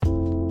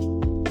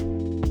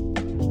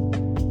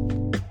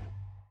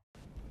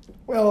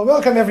Well,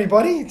 welcome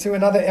everybody to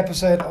another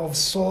episode of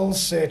Soul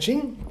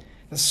Searching,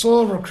 the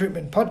Soul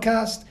Recruitment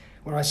Podcast,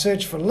 where I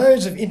search for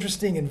loads of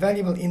interesting and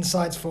valuable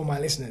insights for my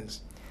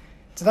listeners.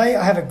 Today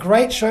I have a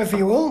great show for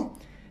you all.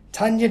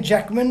 Tanya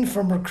Jackman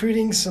from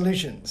Recruiting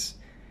Solutions.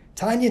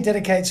 Tanya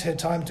dedicates her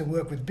time to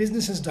work with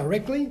businesses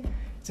directly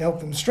to help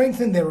them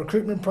strengthen their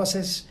recruitment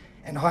process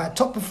and hire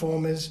top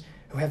performers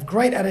who have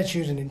great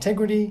attitude and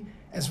integrity,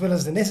 as well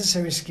as the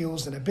necessary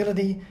skills and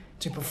ability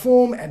to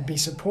perform and be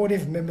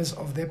supportive members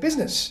of their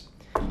business.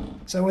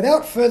 So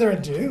without further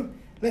ado,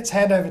 let's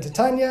hand over to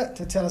Tanya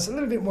to tell us a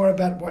little bit more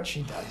about what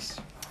she does.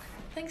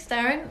 Thanks,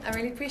 Darren. I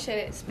really appreciate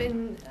it. It's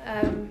been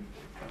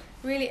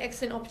really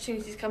excellent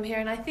opportunity to come here,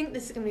 and I think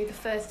this is going to be the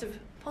first of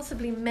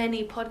possibly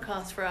many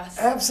podcasts for us.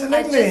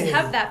 Absolutely. I just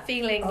have that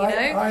feeling,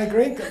 I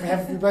agree.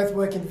 We both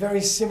work in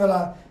very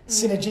similar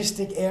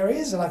synergistic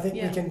areas, and I think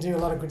we can do a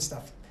lot of good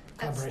stuff.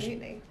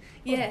 Absolutely.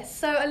 Yes.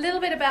 So a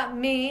little bit about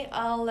me.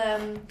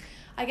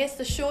 I guess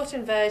the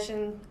shortened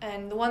version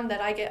and the one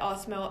that I get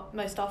asked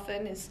most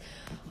often is,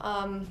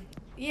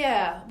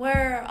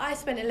 where I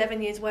spent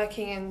 11 years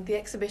working in the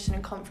exhibition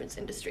and conference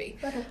industry.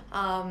 Okay.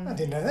 I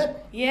didn't know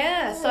that.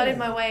 Yeah, started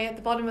my way at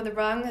the bottom of the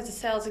rung as a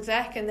sales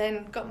exec and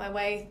then got my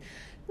way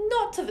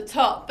not to the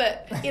top,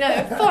 but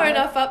far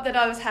enough up that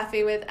I was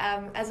happy with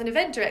as an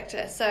event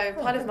director. So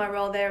part of my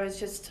role there was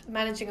just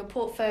managing a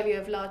portfolio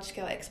of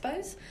large-scale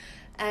expos.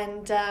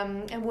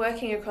 And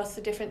working across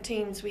the different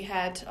teams, we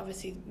had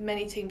obviously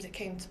many teams that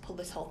came to pull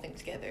this whole thing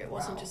together. It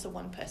wasn't just a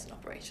one-person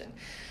operation.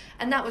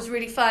 And that was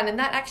really fun. And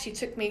that actually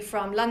took me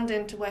from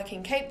London to work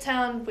in Cape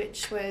Town,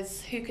 which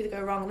was, who could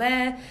go wrong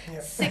there?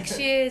 Yep. 6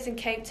 years in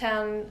Cape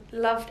Town,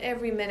 loved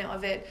every minute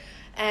of it.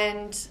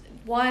 And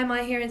why am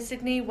I here in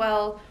Sydney?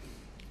 Well,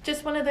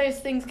 just one of those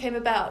things came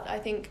about. I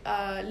think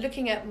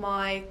looking at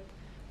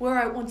where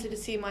I wanted to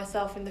see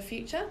myself in the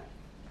future.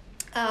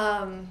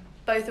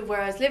 Both of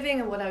where I was living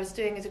and what I was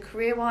doing as a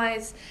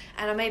career-wise,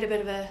 and I made a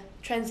bit of a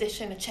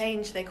transition, a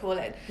change they call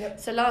it. Yep.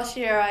 So last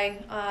year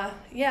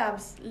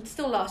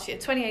still last year,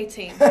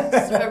 2018,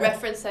 just for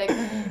reference sake.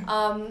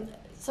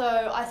 So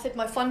I said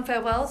my fond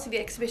farewells to the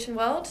exhibition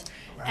world,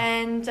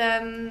 and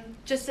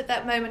just at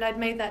that moment I'd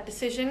made that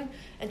decision.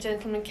 A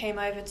gentleman came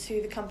over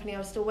to the company I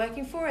was still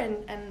working for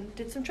and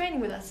did some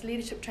training with us,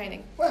 leadership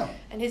training. Wow.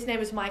 And his name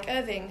was Mike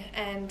Irving,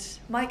 and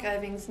Mike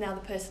Irving's now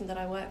the person that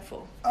I work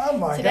for. Oh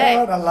my today.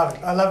 God, I love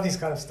it. I love these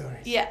kind of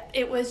stories. Yeah,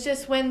 it was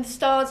just when the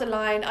stars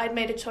aligned, I'd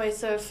made a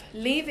choice of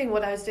leaving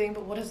what I was doing,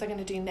 but what was I going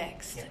to do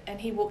next? Yeah.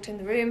 And he walked in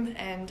the room,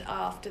 and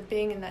after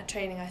being in that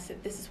training, I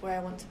said, this is where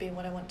I want to be and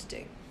what I want to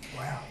do.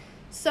 Wow.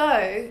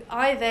 So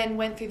I then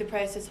went through the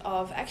process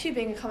of actually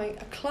becoming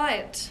a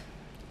client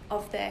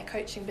of their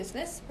coaching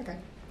business. Okay.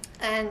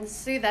 And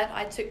through that,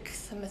 I took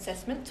some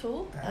assessment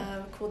tool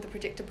called the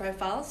Predictor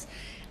Profiles,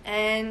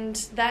 and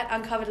that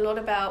uncovered a lot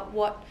about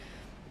what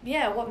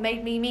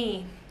made me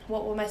me,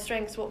 what were my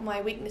strengths, what were my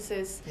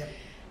weaknesses,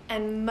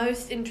 and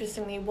most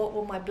interestingly, what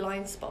were my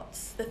blind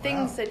spots, the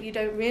things that you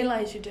don't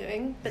realize you're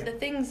doing, but the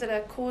things that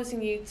are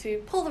causing you to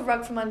pull the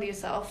rug from under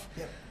yourself.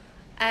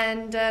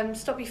 And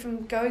stop you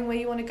from going where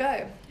you want to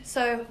go.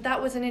 So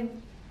that was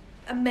an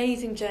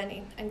amazing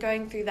journey, and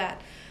going through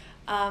that,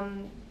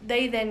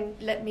 they then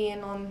let me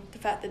in on the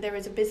fact that there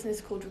is a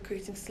business called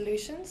Recruiting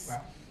Solutions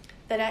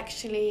that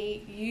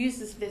actually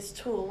uses this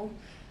tool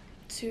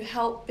to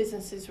help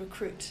businesses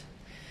recruit.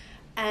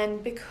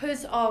 And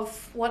because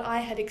of what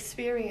I had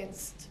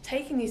experienced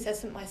taking the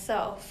assessment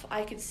myself,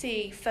 I could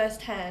see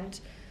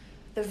firsthand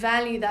the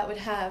value that would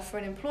have for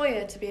an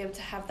employer to be able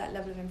to have that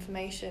level of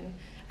information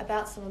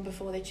about someone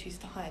before they choose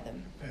to hire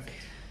them. Perfect.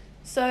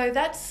 So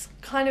that's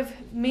kind of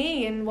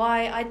me, and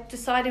why I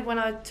decided when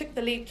I took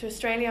the leap to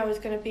Australia, I was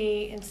going to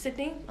be in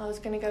Sydney. I was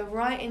going to go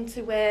right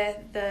into where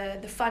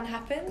the fun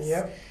happens.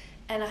 Yep.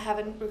 And I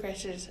haven't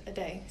regretted a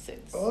day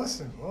since.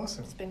 Awesome.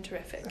 It's been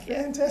terrific.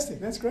 Fantastic.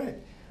 That's great.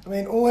 I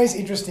mean, always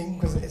interesting,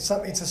 because it's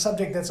a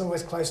subject that's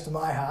always close to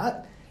my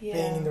heart,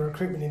 being in the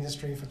recruitment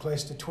industry for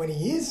close to 20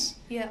 years.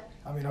 Yeah.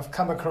 I mean, I've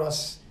come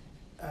across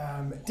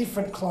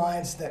different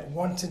clients that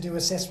want to do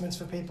assessments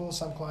for people,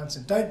 some clients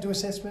that don't do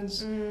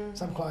assessments,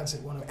 some clients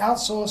that want to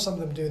outsource, some of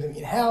them do them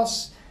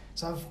in-house.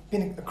 So I've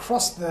been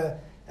across the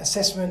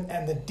assessment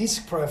and the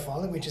DISC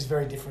profiling, which is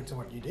very different to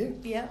what you do.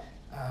 Yeah.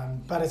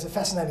 But it's a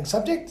fascinating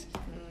subject.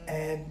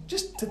 And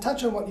just to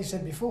touch on what you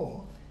said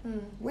before,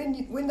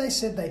 when they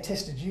said they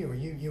tested you, or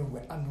you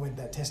underwent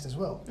that test as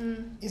well,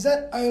 is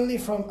that only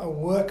from a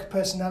work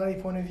personality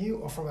point of view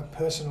or from a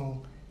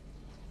personal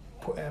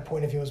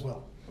point of view as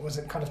well? Or was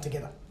it kind of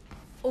together?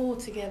 All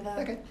together.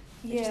 Okay.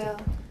 Yeah.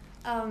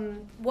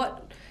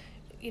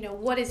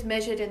 What is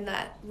measured in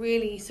that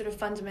really sort of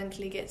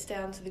fundamentally gets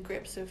down to the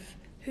grips of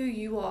who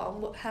you are,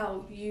 what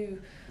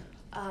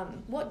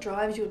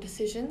drives your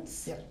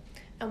decisions,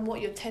 and what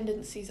your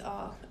tendencies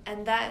are,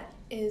 and that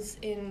is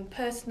in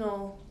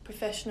personal,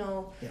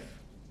 professional,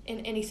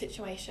 in any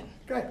situation.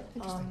 Great.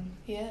 Interesting.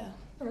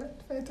 All right.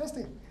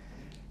 Fantastic.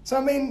 So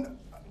I mean,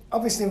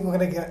 obviously, we're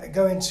going to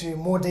go into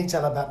more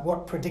detail about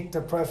what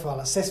predictor profile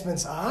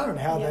assessments are and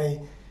how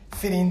they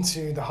fit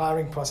into the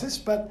hiring process.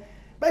 But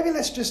maybe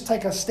let's just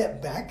take a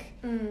step back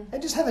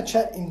and just have a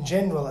chat in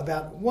general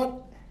about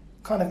what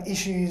kind of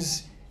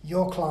issues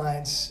your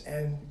clients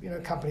and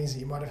companies that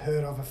you might have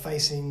heard of are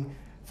facing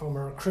from a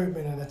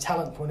recruitment and a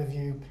talent point of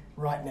view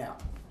right now.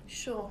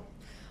 Sure.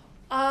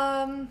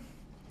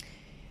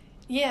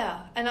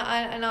 Yeah, and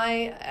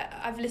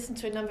I've listened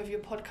to a number of your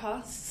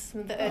podcasts,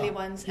 some of the early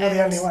ones. You're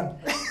the only one.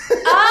 Is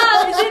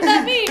it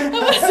that me?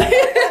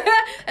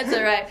 That's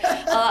all right.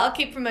 I'll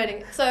keep promoting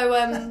it.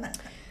 So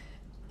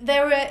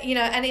there were,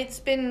 and it's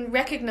been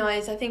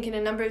recognised, I think, in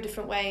a number of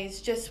different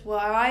ways. Just where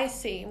I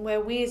see, where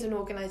we as an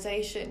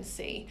organisation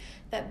see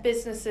that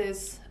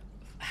businesses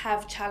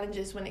have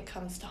challenges when it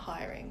comes to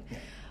hiring,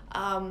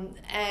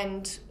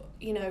 and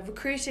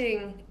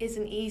recruiting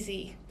isn't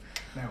easy.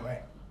 No way.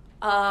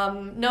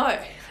 No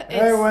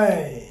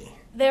way.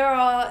 There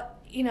are,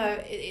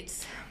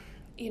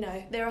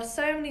 there are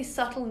so many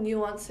subtle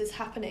nuances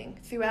happening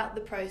throughout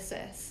the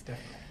process.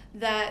 Definitely.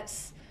 That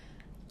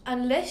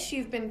unless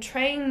you've been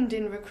trained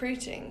in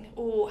recruiting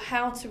or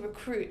how to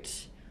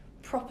recruit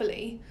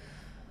properly,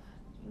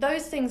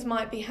 those things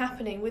might be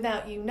happening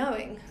without you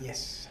knowing.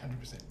 Yes,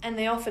 100%. And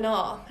they often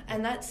are.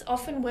 And that's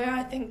often where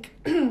I think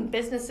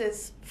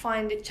businesses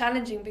find it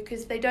challenging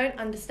because they don't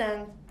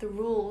understand the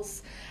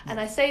rules. And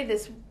I say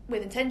this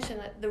with intention,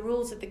 the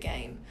rules of the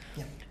game.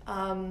 Yeah.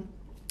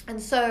 And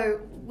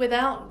so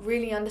without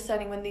really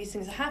understanding when these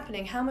things are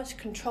happening, how much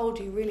control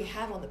do you really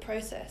have on the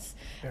process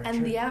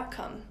the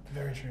outcome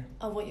Very true.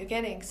 of what you're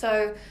getting?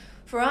 So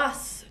for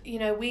us,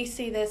 we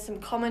see there's some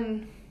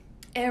common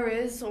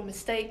errors or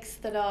mistakes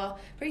that are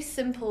very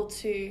simple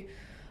to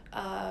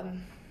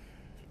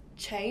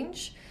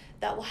change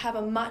that will have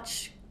a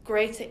much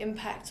greater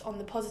impact on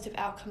the positive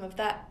outcome of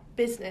that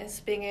business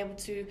being able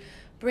to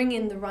bring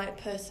in the right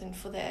person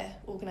for their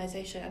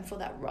organisation and for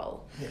that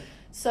role. Yeah.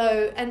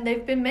 So, and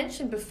they've been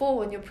mentioned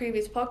before in your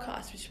previous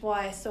podcast, which is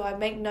why, so I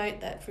make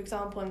note that, for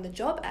example, in the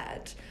job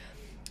ad,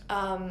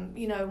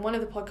 one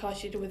of the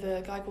podcasts you did with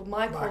a guy called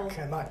Michael.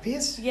 Mike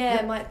Pierce? Yeah,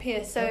 yep. Mike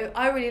Pierce. So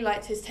I really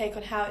liked his take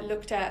on how it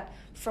looked at,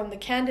 from the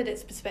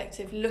candidate's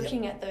perspective,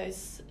 looking at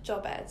those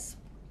job ads.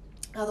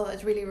 I thought it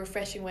was a really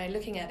refreshing way of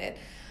looking at it.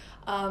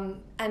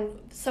 And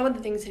some of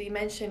the things that he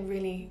mentioned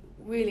really,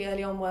 really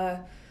early on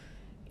were,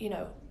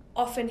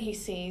 often he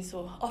sees,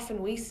 or often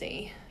we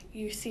see,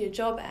 you see a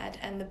job ad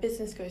and the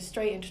business goes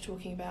straight into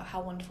talking about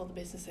how wonderful the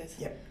business is.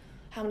 Yep.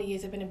 How many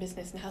years they've been in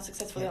business and how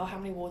successful they are, how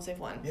many awards they've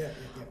won.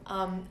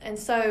 And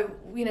so,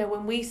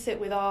 when we sit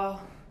with our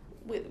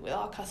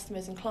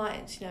customers and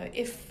clients,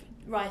 if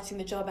writing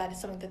the job ad is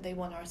something that they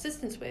want our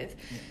assistance with,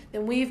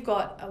 then we've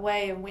got a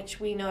way in which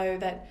we know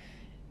that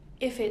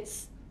if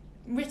it's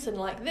written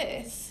like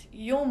this,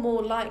 you're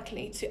more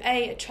likely to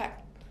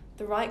attract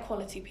the right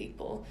quality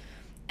people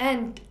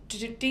and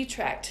to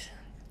detract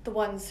the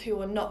ones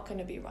who are not going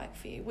to be right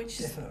for you, which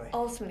Definitely. is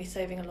ultimately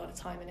saving a lot of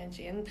time and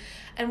energy.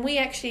 And we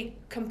actually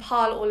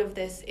compile all of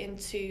this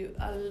into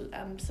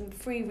some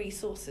free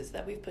resources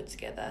that we've put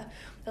together.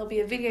 There'll be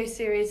a video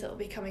series that will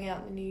be coming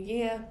out in the new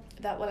year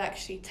that will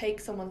actually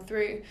take someone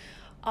through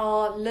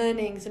our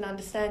learnings and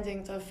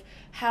understandings of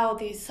how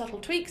these subtle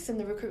tweaks in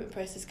the recruitment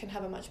process can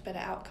have a much better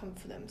outcome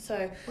for them.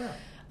 So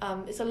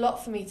it's a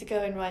lot for me to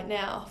go in right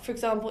now. For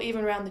example,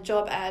 even around the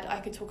job ad, I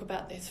could talk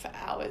about this for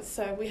hours.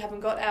 So we haven't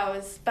got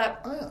hours,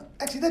 but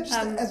actually,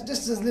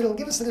 that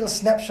give us a little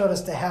snapshot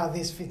as to how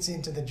this fits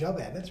into the job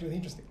ad. That's really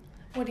interesting.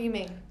 What do you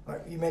mean?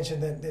 Like you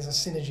mentioned that there's a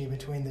synergy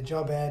between the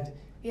job ad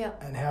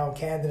and how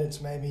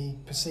candidates maybe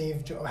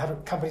perceive or how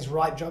companies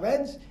write job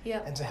ads,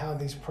 and to how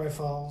these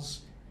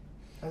profiles.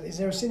 Is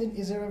there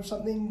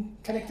something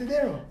connected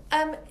there?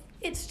 Or?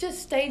 It's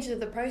just stages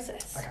of the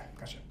process. Okay,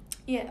 gotcha.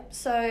 Yeah,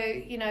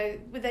 so,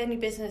 with any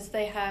business,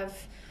 they have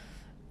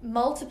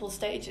multiple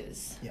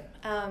stages. Yeah.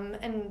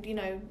 And,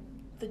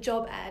 the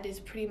job ad is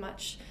pretty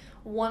much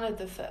one of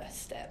the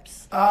first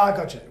steps.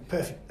 Gotcha.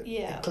 Perfect.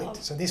 Yeah. It clicked.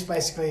 So this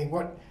basically,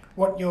 what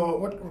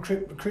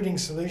recruiting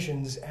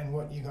solutions and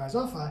what you guys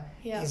offer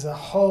is a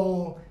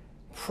whole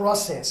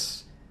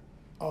process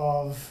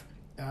of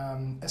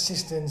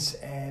assistance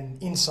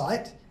and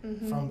insight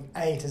from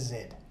A to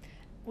Z.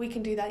 We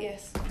can do that,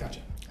 yes.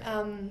 Gotcha.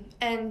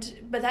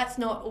 But that's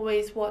not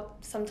always what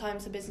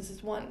sometimes the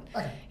businesses want.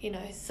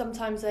 Okay.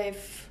 Sometimes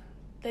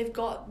they've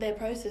got their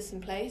process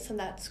in place, and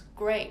that's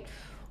great.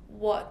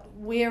 What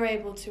we're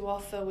able to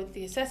offer with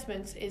the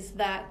assessments is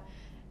that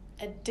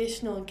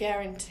additional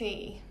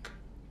guarantee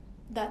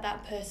that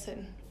that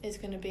person is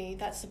going to be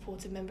that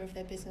supportive member of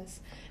their business,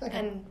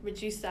 and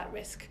reduce that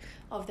risk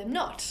of them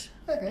not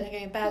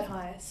getting a bad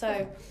hire.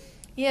 So.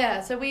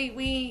 Yeah, so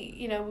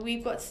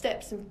we've got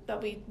steps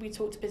that we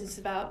talk to business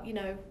about,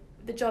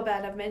 the job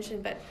ad I've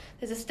mentioned, but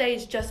there's a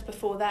stage just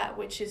before that,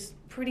 which is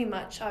pretty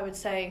much, I would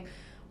say,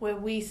 where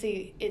we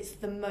see it's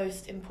the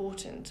most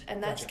important,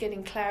 and that's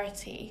getting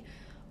clarity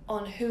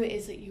on who it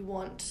is that you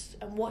want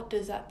and what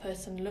does that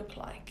person look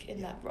like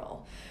in that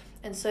role.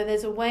 And so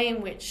there's a way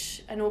in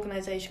which an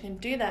organisation can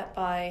do that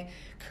by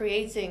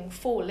creating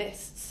 4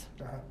 lists.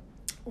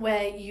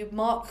 Where you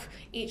mark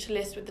each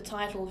list with the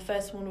title. The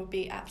first one would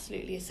be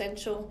absolutely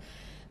essential.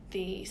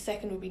 The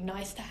second would be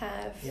nice to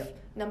have. Yep.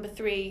 Number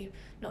 3,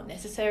 not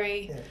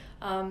necessary. Yep.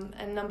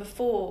 And number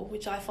 4,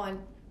 which I find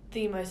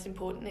the most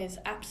important, is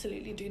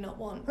absolutely do not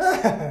want.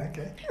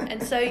 Okay.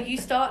 And so you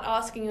start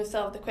asking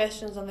yourself the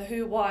questions on the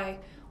who, why,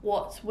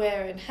 what,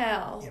 where, and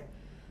how. Yep.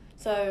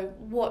 So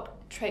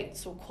what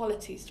traits or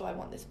qualities do I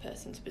want this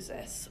person to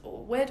possess?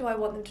 Or where do I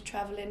want them to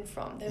travel in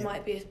from? There Yep.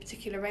 might be a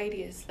particular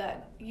radius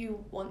that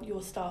you want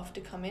your staff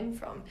to come in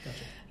from.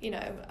 Gotcha. You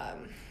know,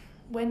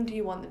 when do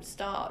you want them to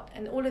start?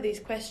 And all of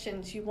these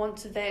questions, you want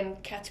to then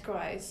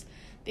categorize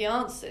the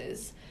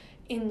answers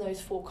in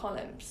those 4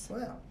 columns.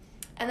 Wow.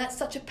 And that's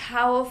such a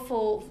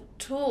powerful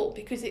tool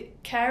because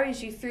it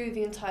carries you through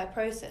the entire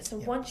process.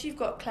 And Yep. once you've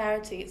got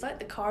clarity, it's like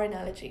the car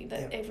analogy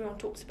that Yep. everyone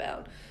talks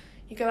about.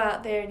 You go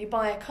out there and you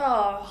buy a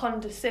car, a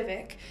Honda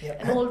Civic, Yep.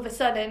 and all of a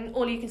sudden,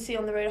 all you can see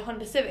on the road are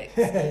Honda Civics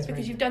It's because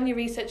very you've done your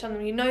research on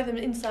them, you know them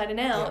inside and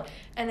out, Yep.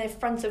 and they're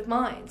front of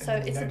mind. So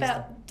And you it's notice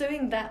about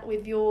doing that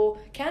with your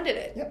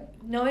candidate, Yep.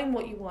 knowing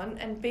what you want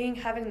and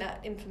having that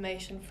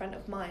information front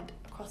of mind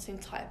across the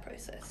entire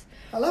process.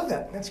 I love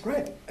that. That's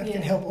great. It Yeah.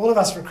 can help all of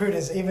us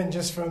recruiters, even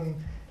just from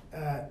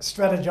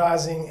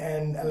strategizing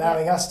and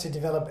allowing us to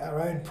develop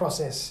our own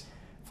process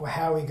for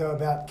how we go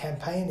about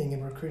campaigning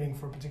and recruiting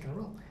for a particular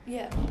role.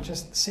 Yeah.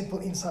 Just simple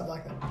insight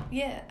like that.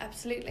 Yeah,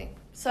 absolutely.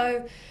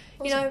 So,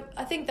 you know,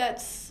 I think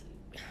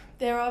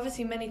there are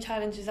obviously many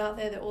challenges out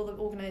there that all the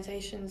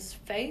organisations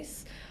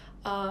face.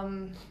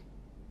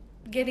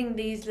 Getting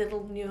these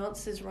little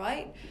nuances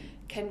right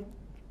can,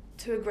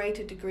 to a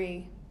greater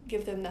degree,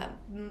 give them that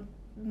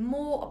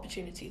more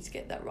opportunity to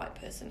get that right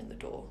person in the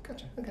door.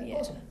 Gotcha. Okay, Yeah.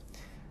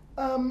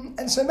 awesome.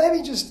 And so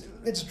maybe just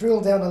let's drill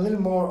down a little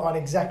more on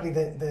exactly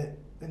the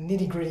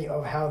nitty-gritty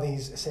of how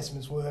these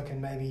assessments work,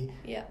 and maybe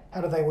Yeah. how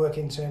do they work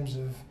in terms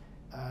of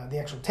the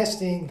actual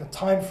testing, the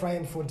time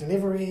frame for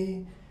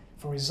delivery,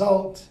 for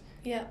result.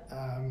 Yeah.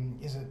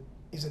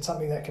 Is it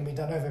something that can be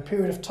done over a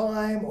period of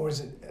time, or is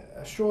it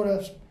a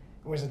shorter,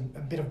 or is it a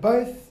bit of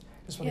both?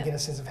 Just want to get a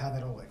sense of how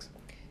that all works.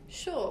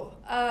 Sure.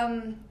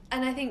 And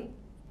I think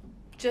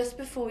just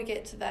before we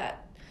get to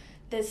that,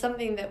 there's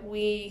something that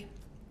we...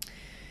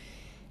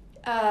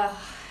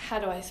 how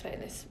do I explain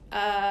this?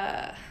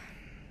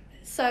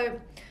 So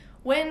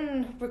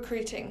when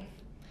recruiting,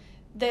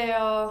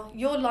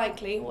 you're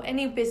likely, or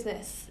any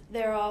business,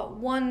 there are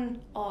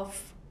one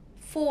of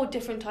 4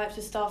 different types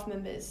of staff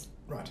members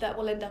Right. that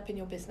will end up in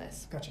your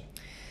business. Gotcha.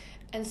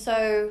 And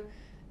so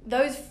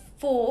those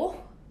 4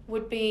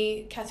 would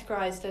be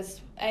categorized as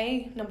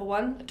number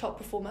 1, a top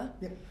performer.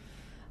 Yep.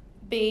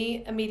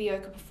 B, a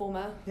mediocre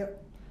performer.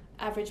 Yep.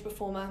 Average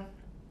performer.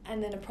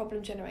 And then a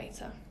problem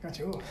generator.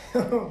 Gotcha.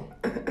 Ooh.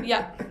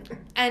 Yeah.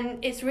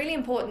 And it's really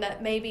important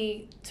that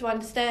maybe to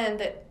understand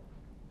that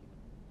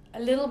a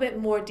little bit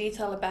more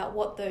detail about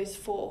what those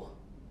 4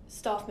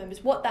 staff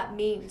members, what that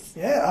means.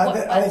 Yeah, what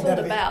I that's think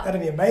all about.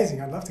 that'd be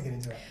amazing. I'd love to get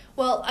into that.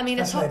 Well, I mean,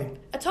 Fascinating.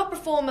 a top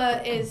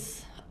performer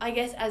is, I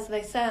guess, as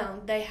they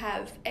sound, they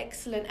have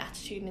excellent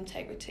attitude and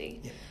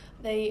integrity. Yep.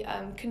 They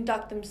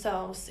conduct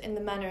themselves in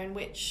the manner in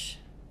which,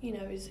 you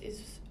know, is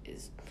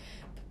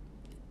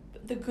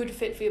the good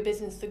fit for your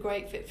business, the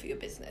great fit for your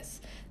business.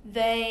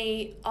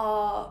 They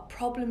are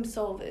problem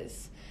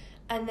solvers,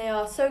 and they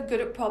are so good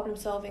at problem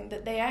solving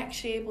that they're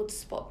actually able to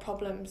spot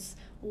problems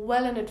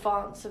well in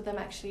advance of them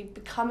actually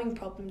becoming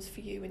problems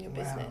for you and your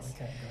business.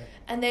 Okay, great.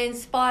 And they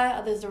inspire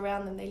others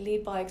around them. They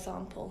lead by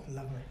example.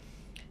 Lovely.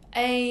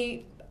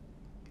 A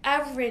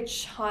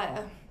average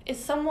hire is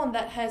someone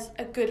that has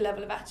a good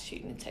level of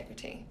attitude and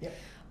integrity.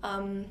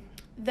 Yep.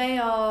 They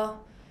are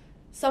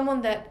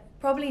someone that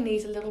probably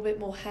needs a little bit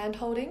more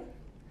hand-holding,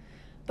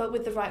 but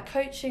with the right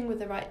coaching, with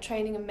the right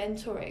training and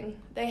mentoring,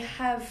 they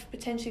have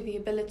potentially the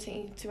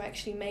ability to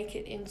actually make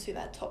it into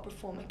that top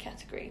performer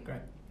category.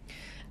 Great.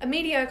 A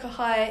mediocre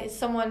hire is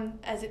someone,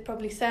 as it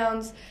probably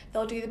sounds,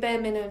 they'll do the bare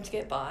minimum to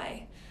get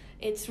by.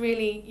 It's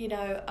really, you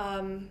know,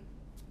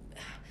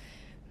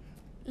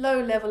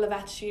 low level of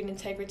attitude and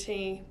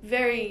integrity,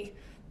 very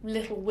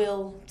little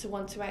will to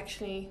want to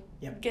actually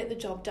get the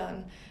job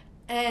done,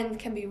 and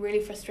can be really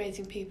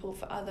frustrating people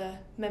for other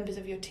members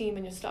of your team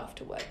and your staff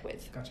to work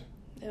with. Gotcha.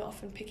 They're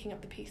often picking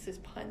up the pieces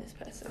behind this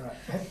person.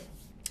 Right.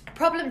 A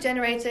problem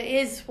generator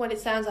is what it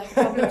sounds like, a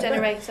problem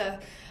generator.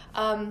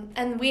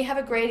 And we have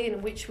a gradient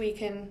in which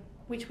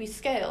we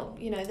scale.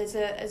 You know, there's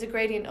a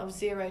gradient of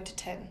 0 to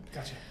 10.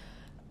 Gotcha.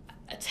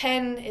 A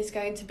 10 is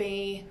going to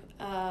be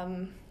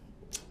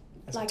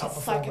like a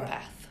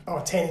psychopath. Oh,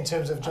 10 in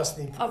terms of just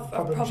the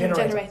problem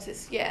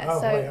generators. Yeah.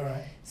 Oh, so, boy, all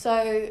right.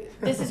 So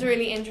this is a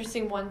really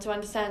interesting one to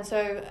understand.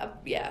 So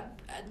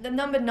the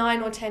number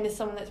 9 or 10 is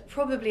someone that's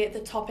probably at the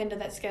top end of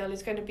that scale,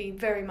 is going to be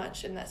very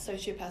much in that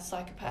sociopath,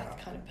 psychopath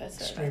kind of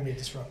person. Extremely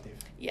disruptive.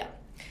 Yeah.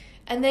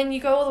 And then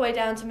you go all the way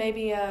down to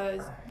maybe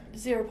a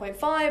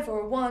 0.5 or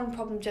a 1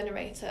 problem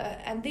generator.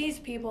 And these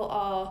people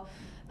are,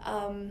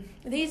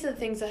 these are the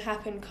things that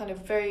happen kind of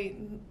very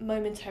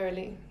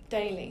momentarily,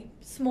 daily,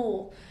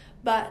 small.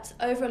 But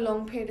over a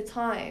long period of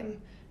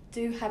time,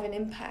 do have an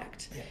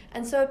impact. Yeah.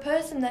 And so a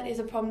person that is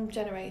a problem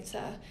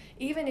generator,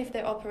 even if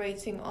they're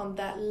operating on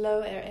that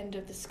lower end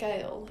of the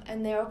scale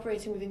and they're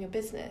operating within your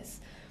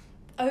business,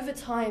 over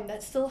time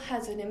that still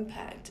has an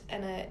impact,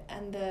 and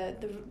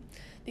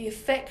the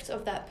effect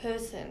of that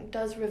person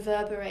does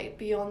reverberate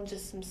beyond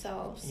just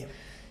themselves. Yeah.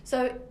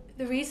 So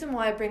the reason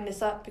why I bring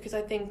this up, because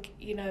I think,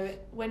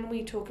 when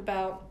we talk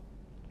about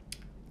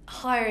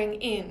hiring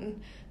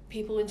in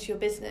people into your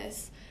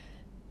business,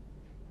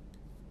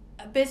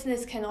 a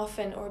business can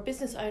often, or a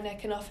business owner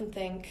can often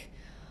think,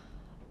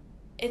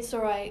 it's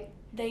all right,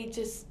 they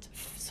just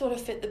sort of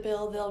fit the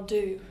bill, they'll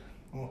do.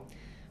 Oh.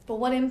 But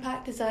what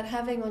impact is that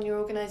having on your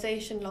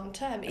organisation long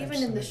term,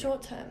 even in the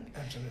short term?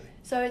 Absolutely.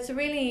 So it's a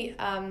really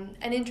an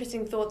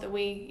interesting thought that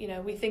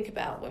we think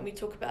about when we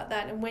talk about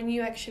that. And when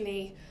you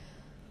actually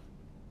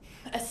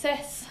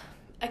assess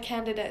a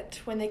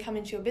candidate when they come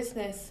into your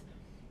business,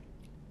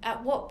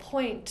 at what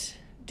point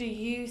do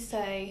you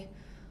say,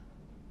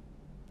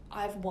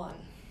 I've won?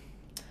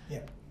 Yeah.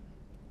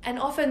 And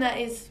often that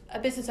is, a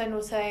business owner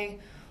will say,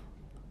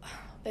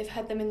 they've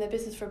had them in their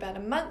business for about a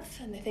month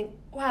and they think,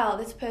 wow,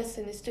 this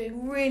person is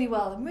doing really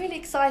well. I'm really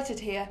excited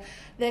here.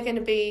 They're going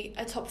to be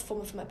a top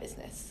performer for my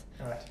business.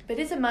 All right. But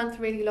is a month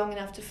really long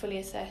enough to fully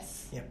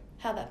assess Yep.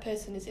 how that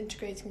person is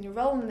integrating in your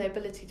role and their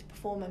ability to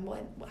perform and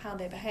how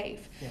they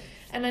behave? Yep.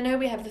 And I know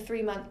we have the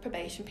 3-month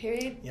probation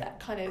period, Yep. that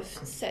kind of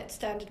set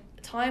standard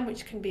time,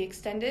 which can be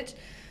extended.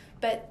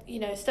 But,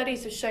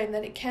 studies have shown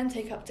that it can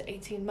take up to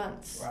 18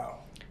 months Wow.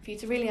 for you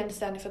to really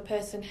understand if a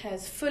person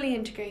has fully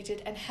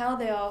integrated and how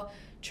they are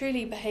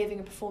truly behaving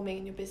and performing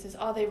in your business.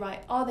 Are they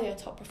right? Are they a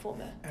top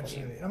performer?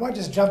 Absolutely. I might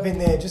just jump in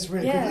there just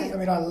really quickly. I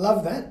mean, I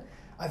love that.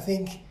 I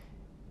think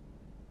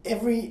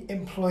every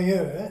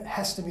employer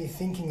has to be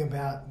thinking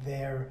about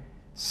their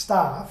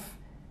staff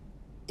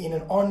in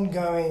an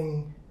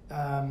ongoing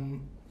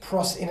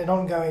process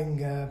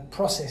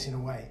in a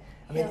way.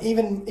 I mean,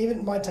 even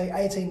it might take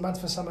 18 months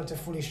for someone to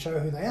fully show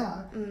who they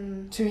are.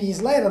 2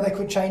 years later, they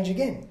could change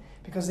again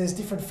because there's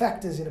different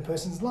factors in a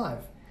person's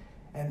life,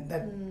 and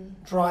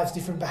that drives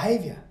different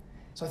behaviour.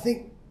 So I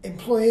think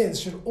employers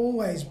should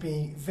always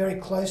be very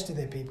close to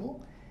their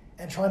people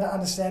and trying to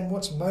understand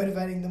what's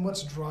motivating them,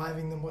 what's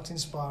driving them, what's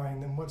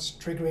inspiring them, what's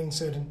triggering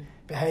certain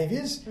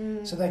behaviours,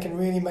 so they can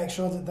really make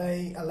sure that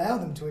they allow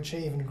them to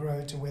achieve and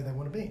grow to where they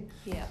want to be.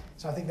 Yeah.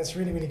 So I think that's a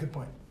really, really good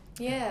point.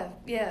 Yeah,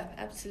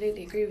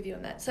 absolutely agree with you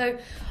on that. So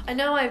I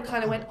know I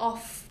kind of went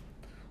off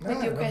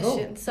with your not at all.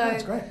 question. So No,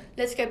 that's great.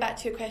 let's go back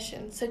to your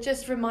question. So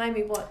just remind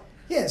me what...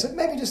 Yeah, so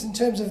maybe just in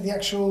terms of the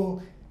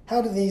actual,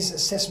 how do these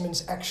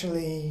assessments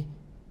actually,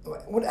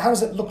 how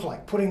does it look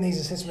like putting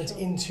these assessments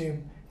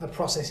into the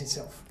process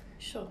itself?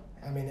 Sure.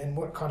 I mean, and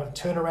what kind of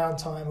turnaround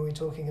time are we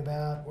talking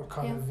about? What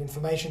kind of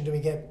information do we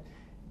get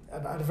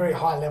at a very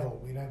high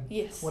level?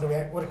 Yes. How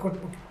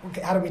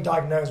do we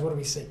diagnose? What do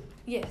we see?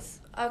 Yes.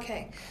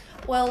 Okay.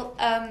 Well,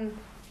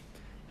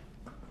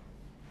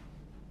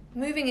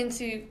 moving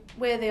into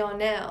where they are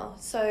now,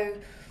 so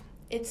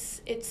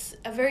it's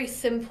a very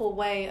simple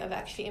way of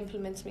actually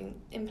implementing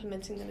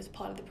them as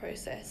part of the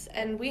process.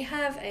 And we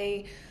have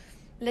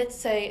let's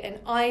say an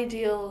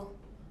ideal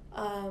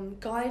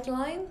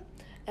guideline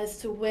as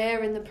to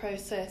where in the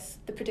process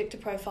the predictor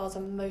profiles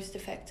are most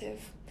effective.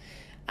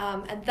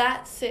 And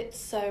that sits,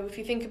 so if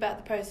you think about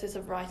the process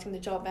of writing the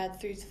job ad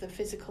through to the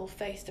physical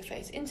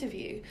face-to-face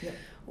interview,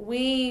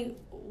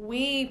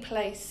 we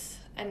place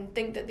and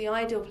think that the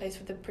ideal place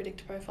for the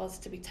predictor profiles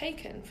to be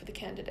taken for the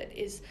candidate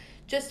is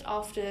just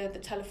after the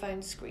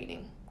telephone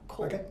screening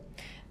call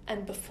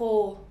and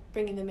before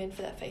bringing them in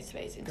for that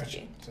face-to-face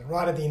interview. Gotcha. So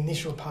right at the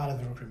initial part of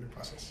the recruitment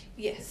process.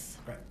 Yes.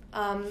 Great.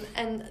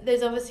 And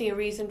there's obviously a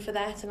reason for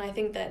that, and I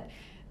think that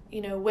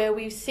where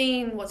we've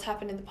seen what's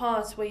happened in the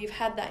past, where you've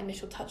had that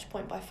initial touch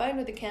point by phone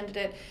with the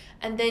candidate,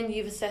 and then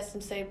you've assessed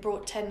and say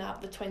brought 10 out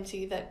of the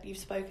 20 that you've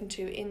spoken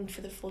to in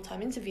for the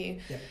full-time interview.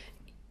 Yep.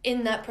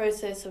 In that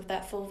process of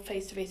that full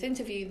face-to-face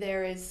interview,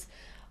 there is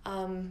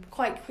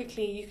quite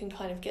quickly you can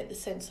kind of get the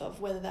sense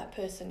of whether that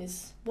person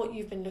is what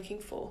you've been looking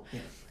for. Yeah.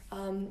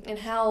 And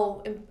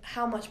how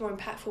much more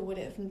impactful would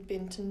it have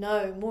been to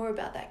know more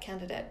about that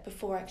candidate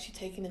before actually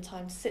taking the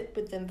time to sit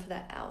with them for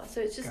that hour.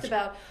 So it's just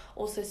about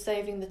also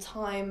saving the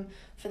time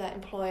for that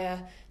employer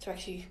to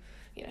actually,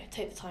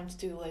 take the time to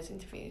do all those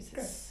interviews.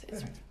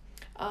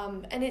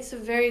 And it's a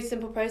very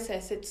simple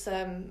process. It's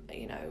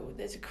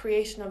there's a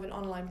creation of an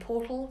online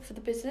portal for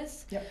the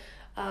business. Yep.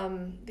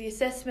 The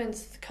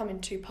assessments come in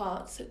 2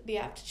 parts, the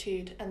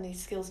aptitude and the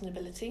skills and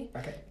ability.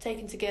 Okay.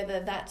 Taken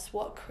together, that's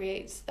what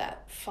creates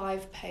that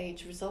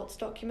 5-page results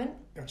document.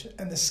 Gotcha.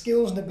 And the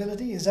skills and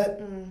ability, is that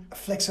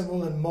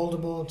flexible and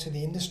moldable to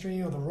the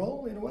industry or the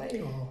role in a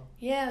way? Or?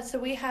 Yeah, so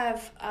we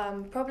have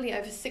probably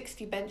over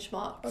 60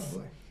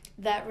 benchmarks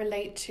that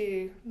relate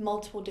to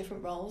multiple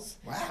different roles.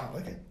 Wow,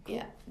 okay. Cool.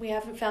 Yeah, we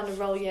haven't found a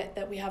role yet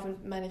that we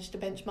haven't managed to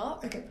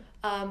benchmark. Okay.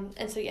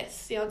 And so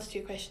yes, the answer to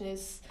your question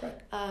is Great.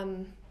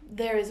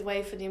 There is a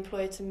way for the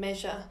employer to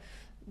measure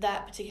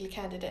that particular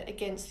candidate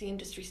against the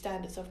industry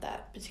standards of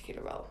that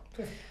particular role.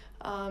 Perfect.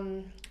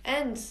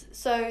 And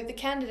so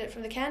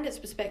from the candidate's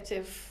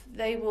perspective,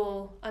 they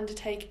will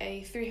undertake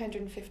a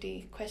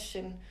 350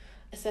 question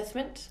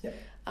assessment. Yep.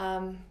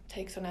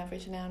 Takes on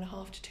average an hour and a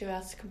half to 2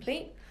 hours to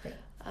complete. Yep.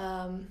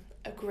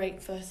 A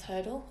great first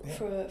hurdle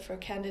Yep. for a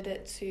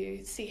candidate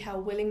to see how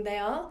willing they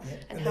are.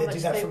 Yep. And And how they much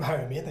do that from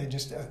home, yeah? They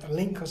just a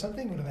link or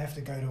something, or do they have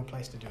to go to a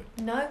place to do it?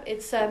 No,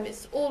 it's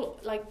all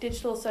like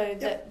digital, so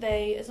that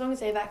they, as long as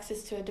they have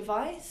access to a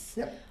device,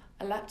 Yep.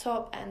 a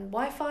laptop and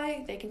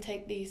Wi-Fi, they can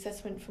take the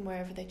assessment from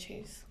wherever they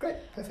choose. Great,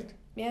 perfect.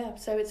 Yeah,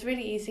 so it's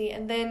really easy.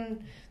 And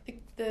then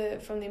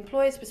from the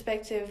employer's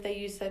perspective, they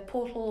use their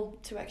portal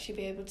to actually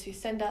be able to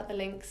send out the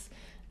links.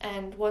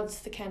 And once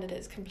the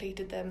candidate's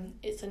completed them,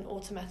 it's an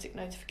automatic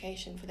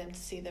notification for them to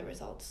see their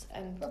results.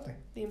 And Lovely.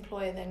 the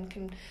employer then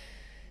can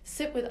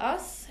sit with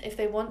us if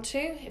they want to,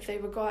 if they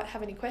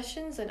have any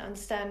questions, and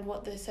understand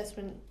what the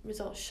assessment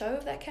results show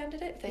of that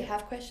candidate. If they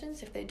have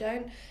questions, if they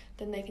don't,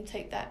 then they can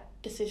take that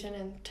decision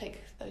and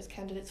take those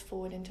candidates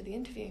forward into the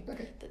interview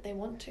that they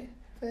want to.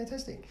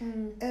 Fantastic.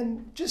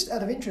 And just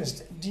out of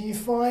interest, do you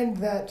find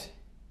that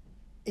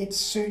it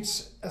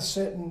suits a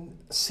certain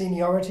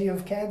seniority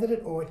of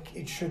candidate, or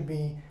it should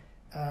be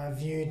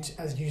viewed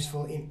as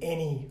useful in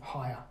any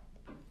hire?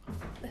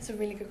 That's a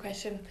really good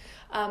question.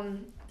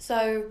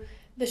 So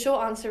the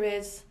short answer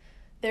is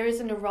there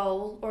isn't a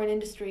role or an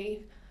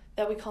industry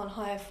that we can't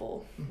hire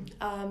for.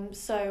 Mm-hmm.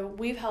 So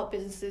we've helped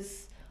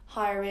businesses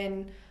hire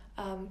in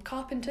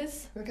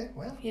carpenters, Okay,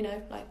 wow.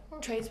 like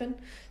tradesmen,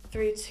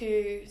 through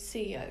to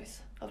CEOs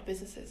of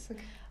businesses.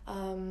 Okay.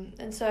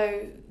 And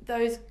so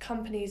those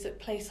companies that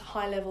place a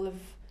high level of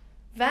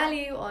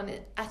value on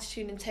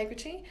attitude and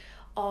integrity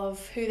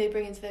of who they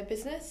bring into their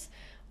business,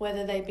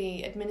 whether they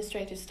be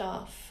administrative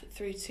staff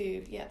through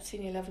to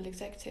senior level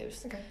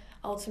executives. Okay.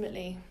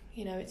 Ultimately,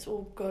 it's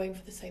all going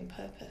for the same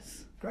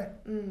purpose. Great.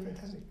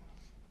 Fantastic.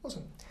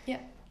 Awesome. Yeah.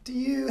 Do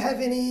you have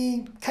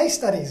any case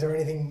studies or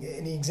anything,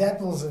 any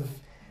examples of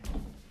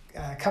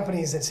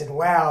companies that said,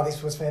 wow,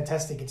 this was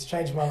fantastic, it's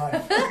changed my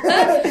life?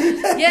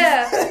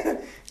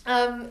 Yeah.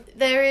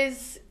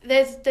 There's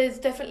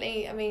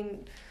definitely,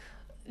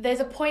 there's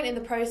a point in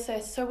the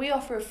process. So we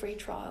offer a free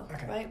trial,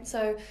 right?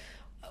 So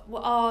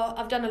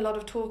I've done a lot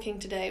of talking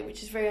today,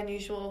 which is very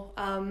unusual.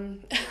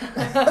 In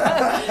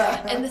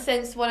the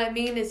sense, what I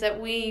mean is that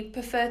we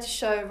prefer to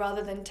show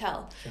rather than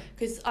tell.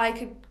 Because I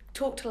could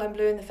talk till I'm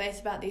blue in the face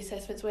about the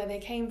assessments, where they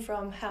came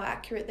from, how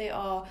accurate they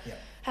are,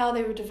 how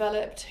they were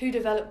developed, who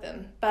developed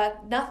them.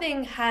 But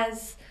nothing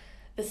has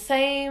the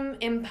same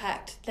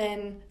impact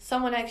than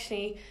someone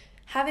actually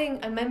having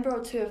a member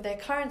or two of their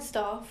current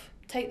staff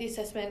take the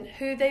assessment,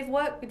 who they've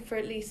worked with for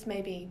at least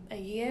maybe a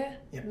year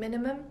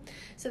minimum,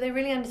 so they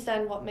really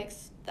understand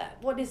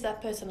what is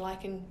that person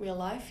like in real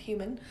life,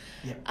 human,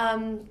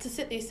 to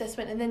sit the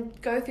assessment and then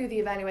go through the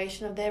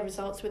evaluation of their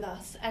results with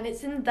us. And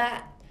it's in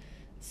that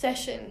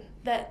session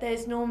that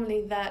there's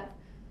normally that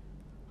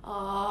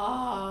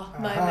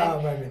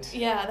moment.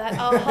 Yeah, that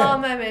aha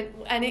moment,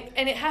 and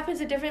it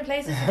happens at different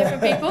places for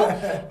different people,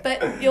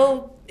 but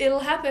it'll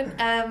happen,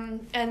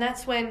 and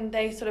that's when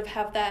they sort of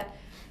have that.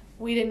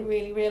 We didn't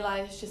really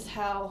realize just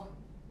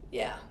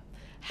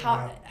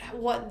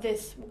what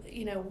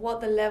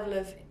the level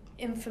of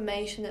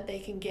information that they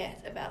can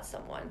get about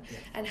someone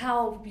and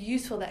how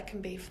useful that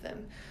can be for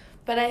them.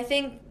 But I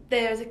think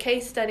there's a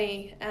case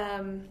study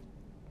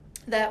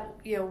that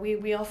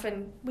we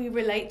often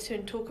relate to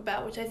and talk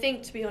about, which I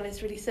think, to be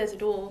honest, really says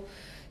it all.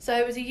 So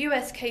it was a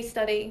US case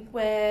study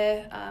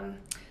where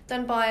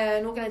done by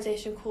an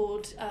organization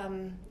called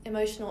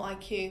Emotional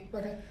IQ.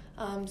 Okay.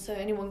 So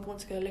anyone who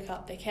wants to go look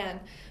up, they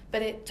can.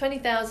 But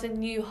 20,000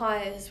 new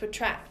hires were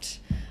tracked,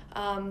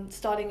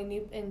 starting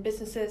in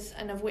businesses,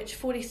 and of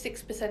which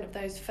 46% of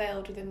those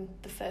failed within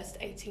the first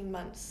 18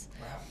 months.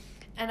 Wow.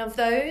 And of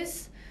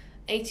those,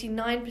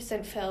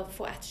 89% failed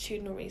for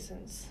attitudinal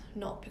reasons,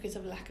 not because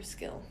of lack of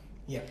skill.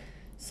 Yeah.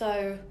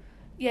 So,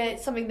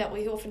 it's something that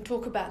we often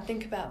talk about and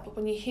think about, but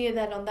when you hear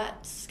that on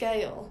that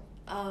scale,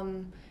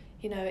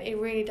 it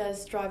really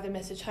does drive the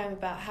message home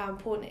about how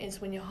important it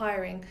is when you're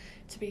hiring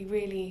to be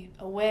really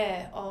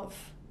aware of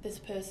this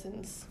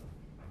person's,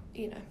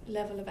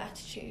 level of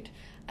attitude,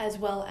 as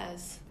well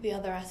as the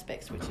other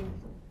aspects which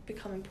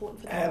become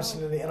important for them.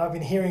 Absolutely. And I've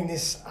been hearing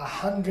this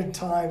 100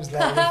 times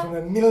lately from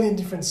a million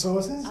different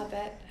sources. I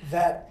bet.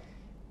 That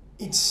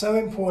it's so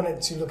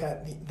important to look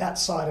at that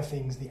side of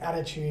things, the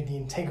attitude, the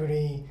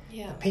integrity,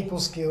 the people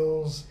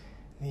skills,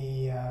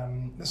 the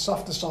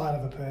softer side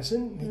of a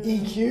person, the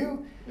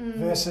EQ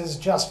versus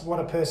just what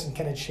a person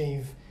can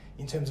achieve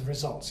in terms of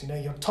results.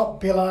 Your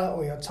top biller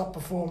or your top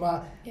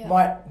performer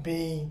might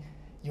be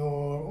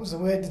what was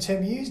the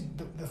term you used?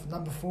 The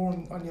number 4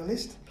 on your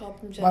list?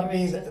 Problem generator.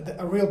 Might be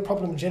a real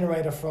problem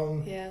generator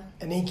from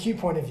an EQ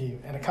point of view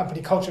and a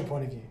company culture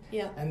point of view.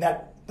 Yeah. And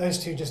those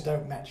two just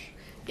don't match.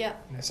 Yeah.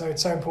 So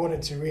it's so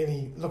important to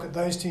really look at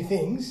those two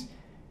things,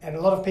 and a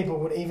lot of people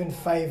would even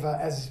favour,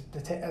 as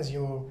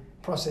your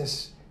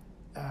process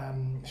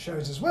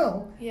shows as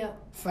well,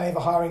 favour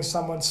hiring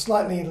someone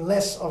slightly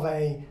less of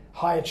a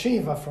high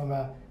achiever from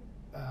a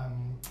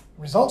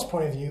results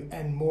point of view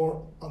and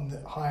more on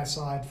the higher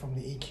side from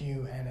the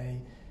EQ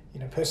and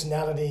a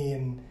personality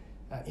and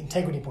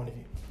integrity point of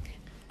view?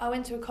 I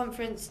went to a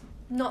conference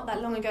not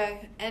that long ago,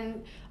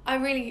 and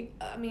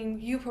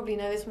you probably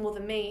know this more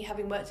than me,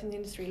 having worked in the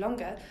industry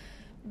longer,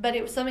 but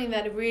it was something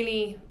that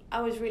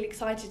I was really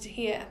excited to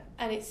hear,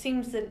 and it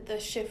seems that the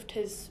shift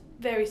has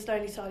very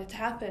slowly started to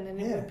happen,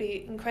 and it would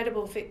be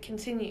incredible if it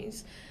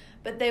continues.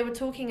 But they were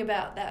talking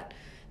about that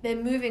they're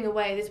moving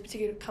away, this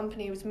particular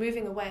company was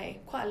moving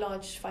away, quite a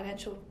large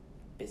financial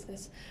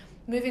business,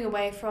 moving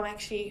away from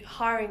actually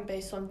hiring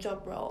based on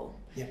job role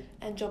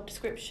and job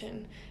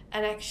description,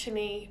 and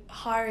actually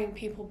hiring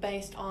people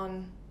based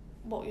on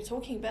what you're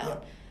talking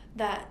about,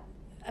 that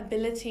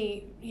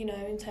ability,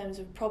 in terms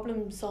of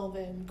problem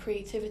solving,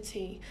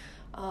 creativity,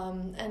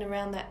 and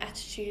around that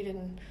attitude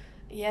and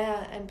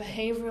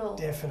behavioural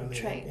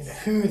traits.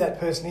 Who that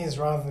person is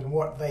rather than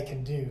what they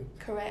can do.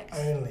 Correct.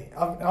 Only.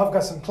 I've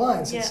got some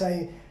clients that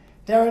say,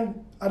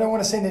 Darren, I don't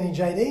want to send any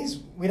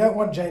JDs. We don't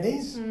want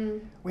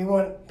JDs. We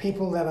want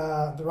people that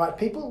are the right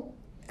people,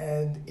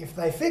 and if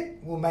they fit,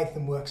 we'll make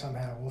them work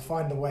somehow. We'll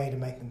find a way to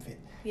make them fit.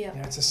 Yeah.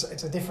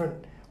 It's a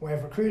different way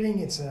of recruiting.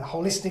 It's a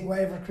holistic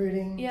way of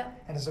recruiting. Yeah.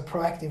 And it's a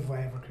proactive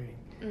way of recruiting.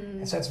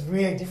 And so it's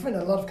really different.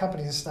 A lot of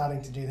companies are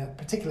starting to do that,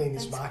 particularly in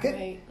this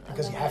market,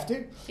 because you have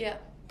to. Yeah.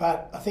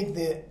 But I think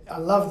I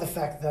love the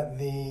fact that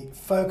the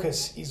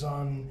focus is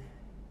on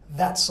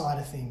that side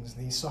of things,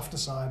 the softer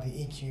side, the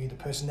EQ, the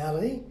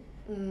personality,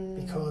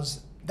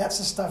 because that's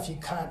the stuff you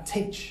can't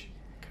teach.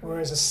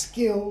 Whereas a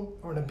skill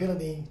or an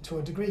ability, to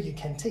a degree, you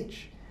can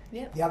teach.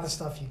 Yeah. The other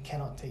stuff you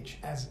cannot teach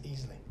as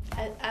easily.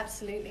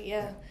 Absolutely,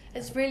 yeah.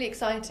 It's really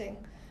exciting.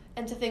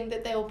 And to think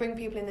that they'll bring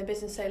people in their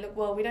business and say, look,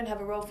 well, we don't have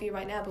a role for you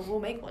right now, but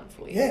we'll make one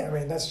for you. Yeah,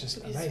 that's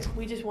just amazing.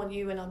 We just want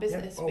you in our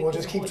business. Or we'll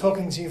just keep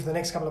talking to you for the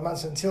next couple of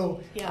months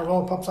until a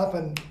role pops up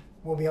and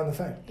we'll be on the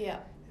phone. Yeah.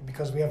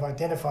 Because we have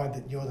identified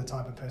that you're the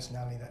type of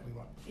personality that we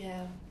want.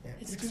 Yeah.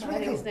 It's Which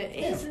exciting, is really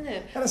cool. Isn't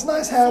it? And it's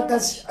nice how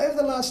that's over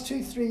the last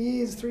 3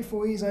 years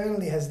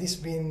only has this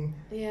been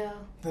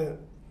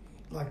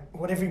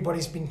what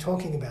everybody's been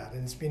talking about,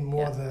 and it's been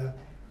more the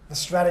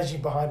strategy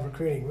behind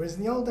recruiting. Whereas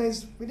in the old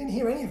days, we didn't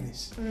hear any of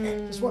this.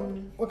 Just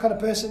what kind of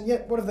person,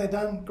 what have they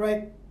done?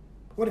 Great.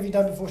 What have you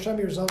done before? Show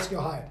me results,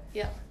 you're hired.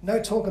 Yeah.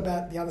 No talk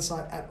about the other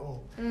side at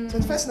all. So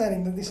it's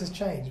fascinating that this has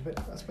changed, but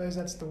I suppose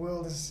that's the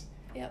world has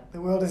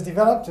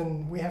developed,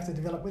 and we have to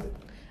develop with it.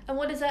 And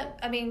what does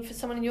that, for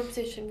someone in your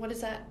position, what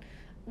does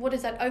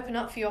that open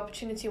up for you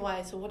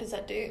opportunity-wise, or what does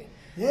that do?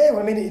 Yeah,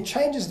 it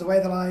changes the way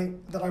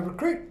that I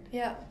recruit.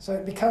 Yeah. So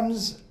it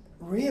becomes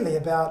really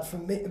about, for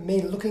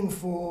me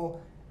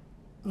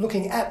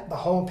looking at the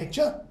whole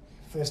picture,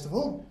 first of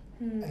all,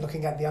 and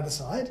looking at the other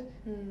side,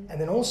 and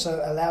then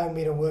also allowing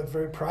me to work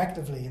very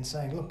proactively and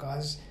saying, look,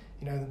 guys,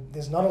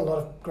 there's not a lot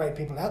of great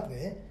people out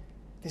there.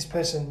 This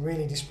person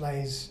really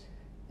displays,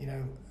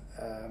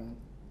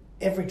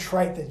 every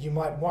trait that you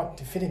might want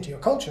to fit into your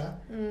culture.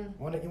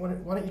 Why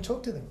don't you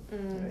talk to them?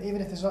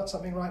 Even if there's not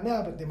something right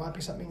now, but there might be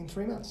something in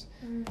 3 months.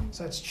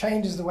 So it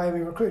changes the way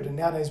we recruit. And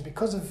nowadays,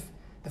 because of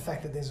the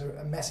fact that there's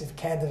a massive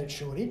candidate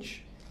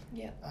shortage,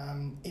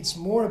 it's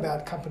more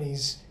about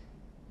companies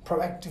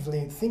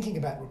proactively thinking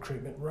about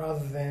recruitment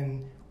rather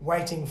than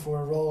waiting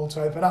for a role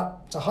to open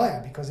up to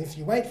hire. Because if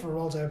you wait for a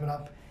role to open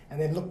up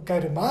and then go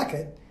to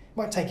market, it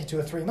might take you 2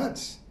 or 3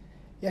 months.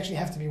 You actually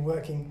have to be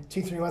working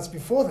 2-3 months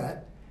before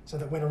that, so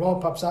that when a role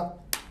pops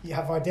up, you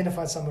have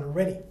identified someone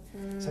already.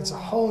 So it's a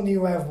whole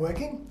new way of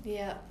working.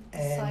 Yeah,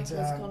 and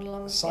cycle's gone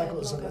along.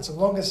 It's a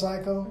longer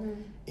cycle.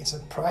 It's a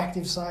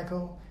proactive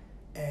cycle.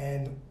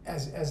 And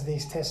as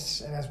these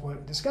tests and as we're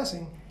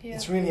discussing,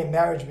 it's really a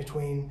marriage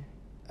between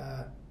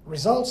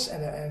results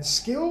and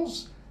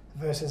skills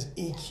versus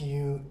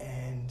EQ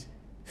and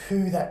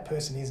who that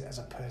person is as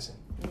a person.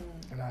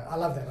 And I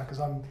love that, because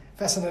I'm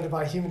fascinated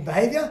by human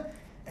behaviour,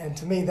 and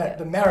to me that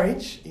the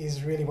marriage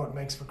is really what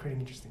makes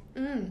recruiting interesting.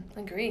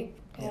 Agree.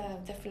 Yeah,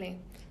 definitely.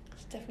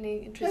 It's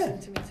definitely interesting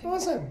to me too.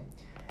 Awesome.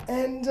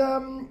 And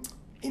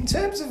in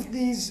terms of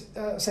these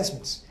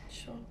assessments,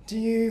 sure, do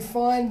you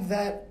find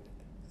that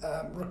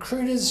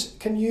recruiters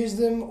can use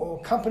them, or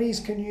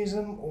companies can use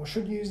them, or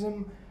should use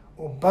them,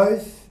 or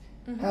both?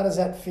 How does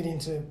that fit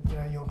into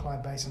your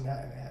client base and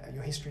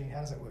your history? How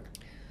does that work?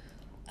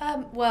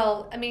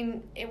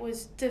 It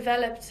was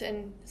developed,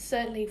 and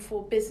certainly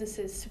for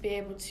businesses to be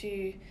able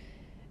to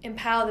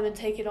empower them and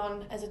take it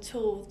on as a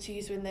tool to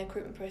use within their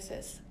recruitment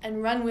process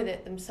and run with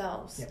it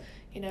themselves.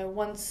 Yeah.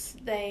 Once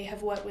they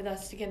have worked with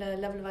us to get a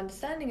level of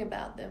understanding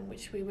about them,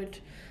 which we would,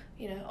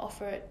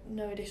 offer at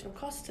no additional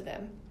cost to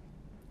them.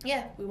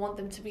 Yeah, we want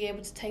them to be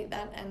able to take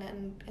that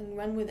and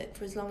run with it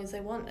for as long as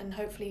they want, and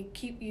hopefully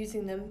keep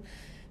using them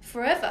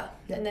forever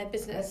in their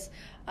business.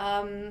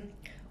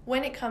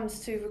 When it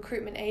comes to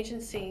recruitment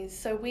agencies,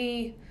 so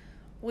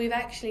we've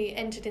actually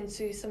entered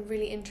into some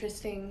really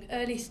interesting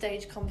early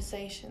stage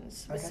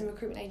conversations with some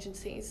recruitment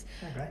agencies.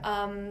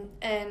 I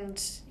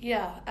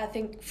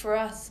think for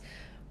us,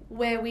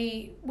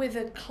 with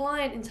a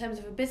client in terms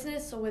of a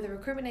business or with a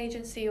recruitment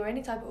agency or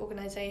any type of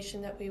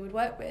organisation that we would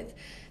work with,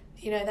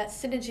 that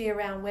synergy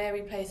around where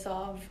we place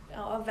our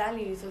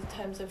values in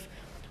terms of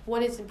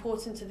what is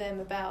important to them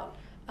about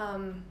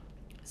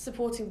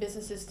supporting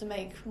businesses to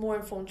make more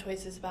informed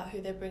choices about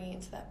who they're bringing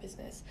into that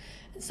business.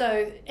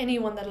 So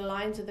anyone that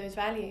aligns with those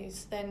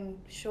values, then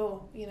sure,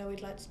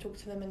 we'd like to talk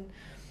to them, and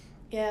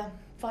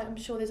I'm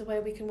sure there's a way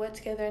we can work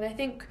together. And I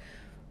think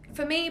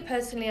for me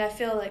personally, I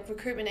feel like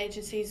recruitment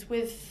agencies,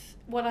 with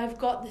what I've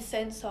got the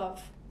sense of,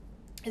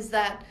 is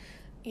that,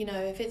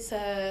 if it's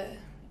a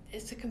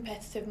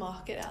competitive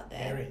market out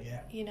there. Very,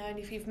 yeah. And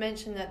if you've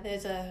mentioned that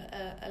there's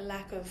a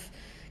lack of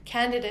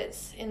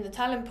candidates in the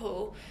talent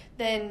pool,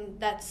 then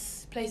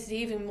that's places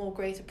even more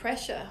greater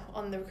pressure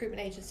on the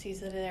recruitment agencies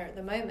that are there at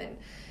the moment.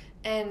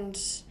 And,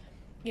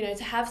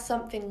 to have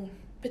something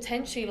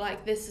potentially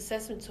like this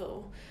assessment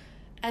tool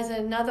as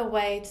another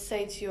way to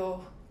say to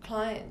your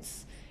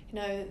clients,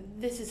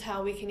 this is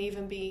how we can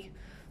even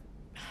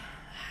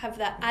have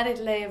that added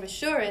layer of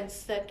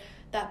assurance that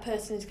that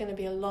person is going to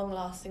be a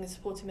long-lasting and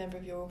supportive member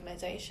of your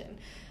organisation.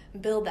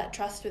 Build that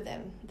trust with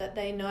them, that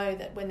they know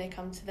that when they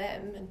come to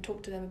them and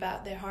talk to them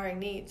about their hiring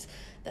needs,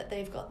 that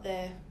they've got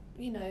their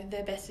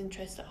best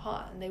interest at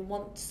heart, and they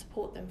want to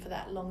support them for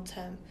that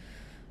long-term,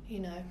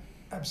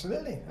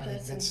 Absolutely. I think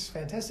person. that's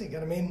fantastic.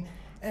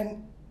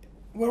 And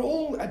we're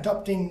all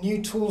adopting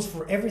new tools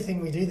for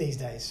everything we do these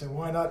days. So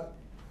why not,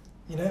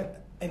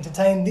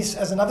 entertain this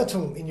as another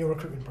tool in your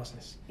recruitment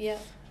process? Yeah.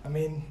 I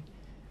mean,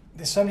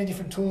 there's so many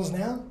different tools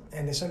now,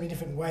 and there's so many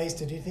different ways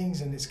to do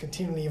things, and it's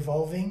continually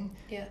evolving.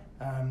 Yeah.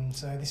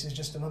 So this is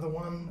just another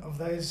one of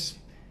those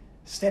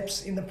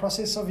steps in the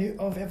process of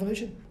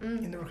evolution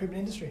in the recruitment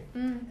industry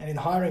and in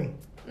hiring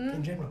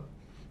in general.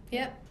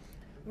 Yeah.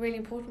 Really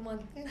important one.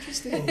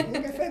 Interesting.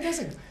 Okay,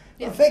 fantastic.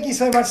 Yeah. Well, thank you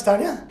so much,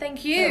 Tanya.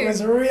 Thank you. It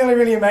was really,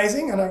 really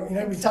amazing, and we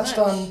Thanks so touched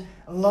much. on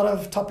a lot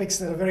of topics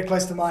that are very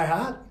close to my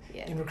heart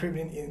Yeah. in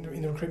recruitment,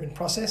 in the recruitment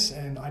process,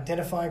 and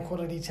identifying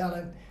quality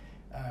talent,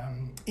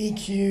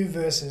 EQ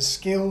versus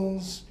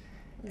skills,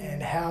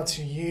 and how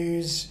to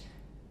use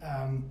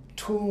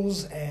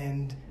tools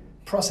and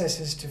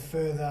processes to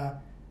further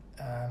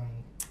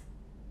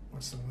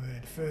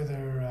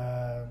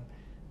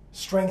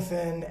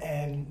strengthen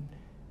and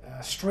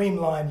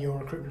streamline your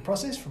recruitment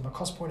process from a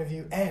cost point of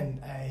view and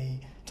a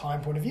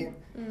time point of view.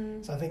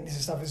 So I think this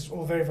stuff is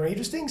all very, very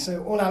interesting.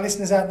 So all our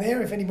listeners out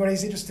there, if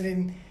anybody's interested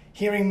in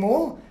hearing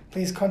more,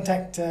 please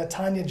contact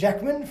Tanya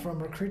Jackman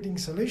from Recruiting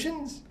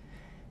Solutions.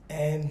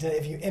 And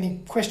if you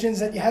any questions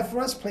that you have for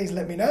us, please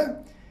let me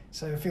know.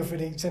 So feel free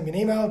to send me an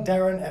email,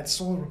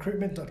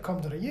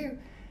 darren@saulrecruitment.com.au.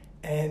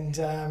 And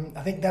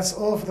I think that's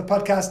all for the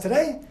podcast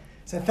today.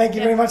 So thank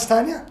you very much,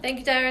 Tanya. Thank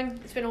you, Darren.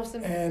 It's been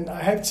awesome. And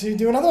I hope to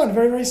do another one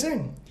very, very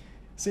soon.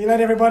 See you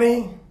later,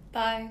 everybody.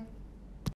 Bye.